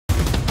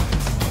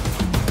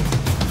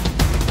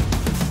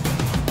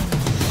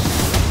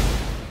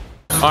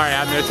All right,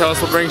 Abner, tell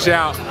us what brings you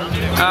out.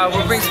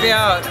 What brings me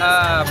out?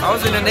 I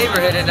was in the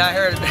neighborhood and I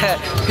heard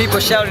people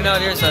shouting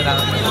out here, so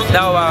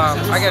now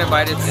I got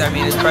invited. I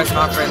mean, it's press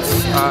conference.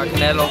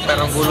 Canelo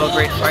Angulo,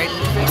 great fight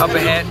up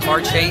ahead,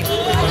 March 8th,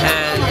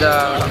 and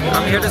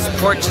I'm here to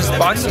support just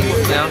boxing. You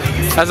know.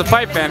 As a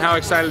fight fan, how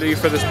excited are you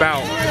for this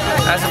bout?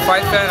 As a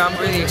fight fan, I'm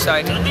really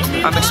excited.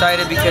 I'm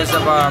excited because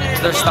of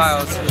their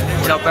styles.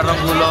 You know,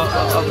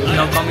 Angulo, you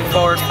know, coming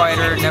forward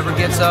fighter, never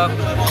gets up,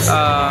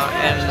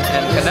 and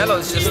Canelo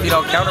is just, you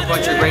know,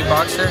 counterpuncher, great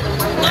boxer,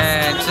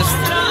 and just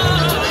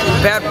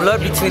bad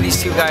blood between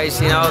these two guys.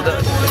 You know,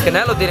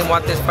 Canelo didn't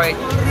want this fight,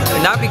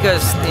 not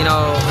because, you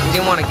know, he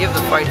didn't want to give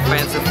the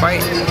fans a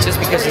fight, just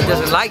because he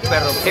doesn't like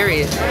Perro,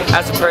 period,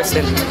 as a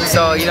person.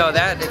 So, you know,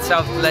 that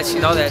itself lets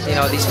you know that, you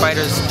know, these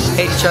fighters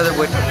hate each other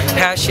with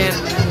passion,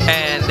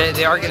 and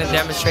they are going to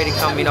demonstrate it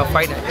come, you know,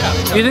 fighting.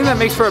 Do you think that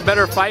makes for a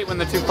better fight when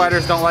the two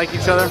fighters don't like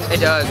each other? It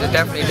does. It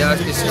definitely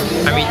does.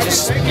 I mean,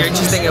 you're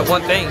just thinking of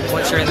one thing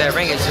once you're in that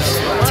ring. It's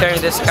just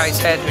tearing this guy's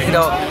head, you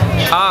know,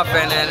 off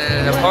and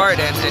apart,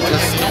 and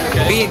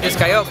just beating this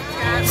guy up.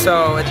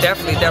 So it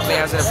definitely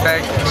has an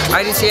effect.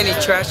 I didn't see any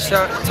trash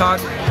talk,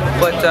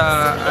 but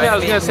yeah, I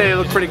was gonna say they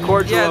look pretty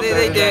cordial.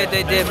 Yeah,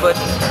 they did, but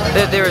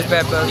there is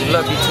bad blood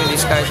between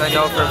these guys. I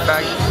know for a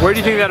fact. Where do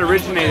you think that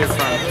originated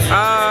from?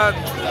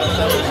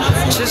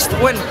 Just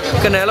when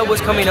Canelo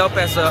was coming up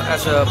as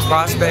a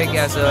prospect,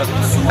 as a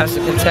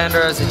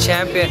contender, as a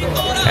champion,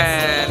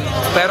 and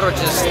Perro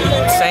just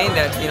saying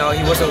that, you know,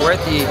 he wasn't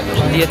worth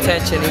the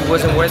attention, he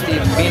wasn't worthy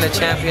of being a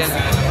champion,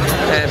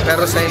 and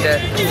Perro saying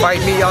that, fight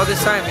me all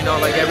this time, you know,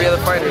 like every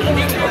other fighter.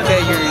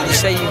 Okay, you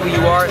say who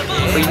you are,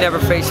 but you never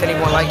face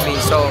anyone like me.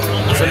 So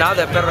now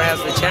that Perro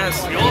has the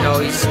chance, you know,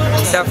 he's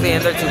definitely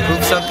in there to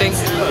prove something,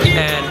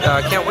 and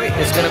can't wait.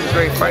 It's gonna be a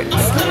great fight.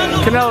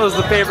 Canelo's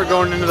the favorite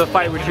going into the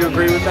fight. Would you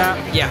agree with that?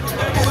 Yeah,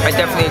 I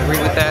definitely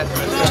agree with that.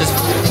 Just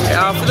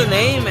for the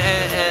name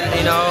and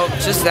you know,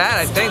 just that,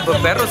 I think.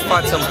 But Perro's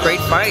fought some great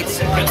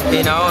fights,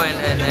 you know,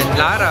 and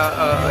Lara,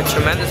 a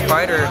tremendous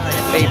fighter,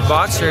 a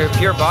boxer,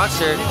 pure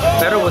boxer.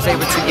 Perro was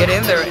able to get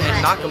in there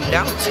and knock him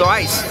down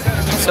twice.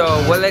 So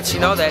what lets you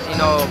know that, you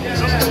know,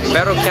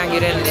 Perro can't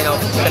get in, you know,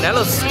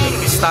 Canelo's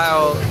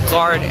style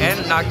guard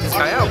and knock this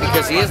guy out,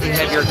 because he is the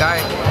heavier guy.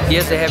 He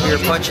is the heavier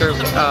puncher,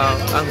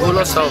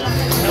 Angulo. So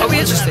it'll be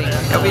interesting.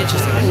 It'll be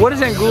interesting. What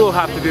does Angulo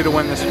have to do to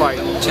win this fight?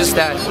 Just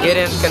that, get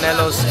in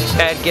Canelo's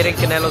head, get in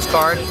Canelo's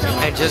guard,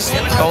 and just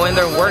go in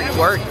there and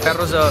work.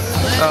 Perro's a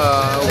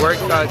work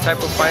type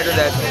of fighter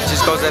that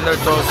just goes in there,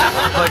 throws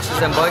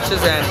punches and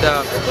bunches,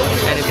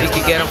 and if he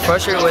could get him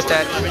frustrated with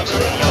that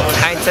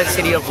high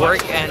intensity of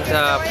work and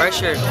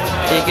pressure,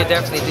 he could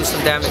definitely do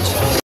some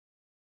damage.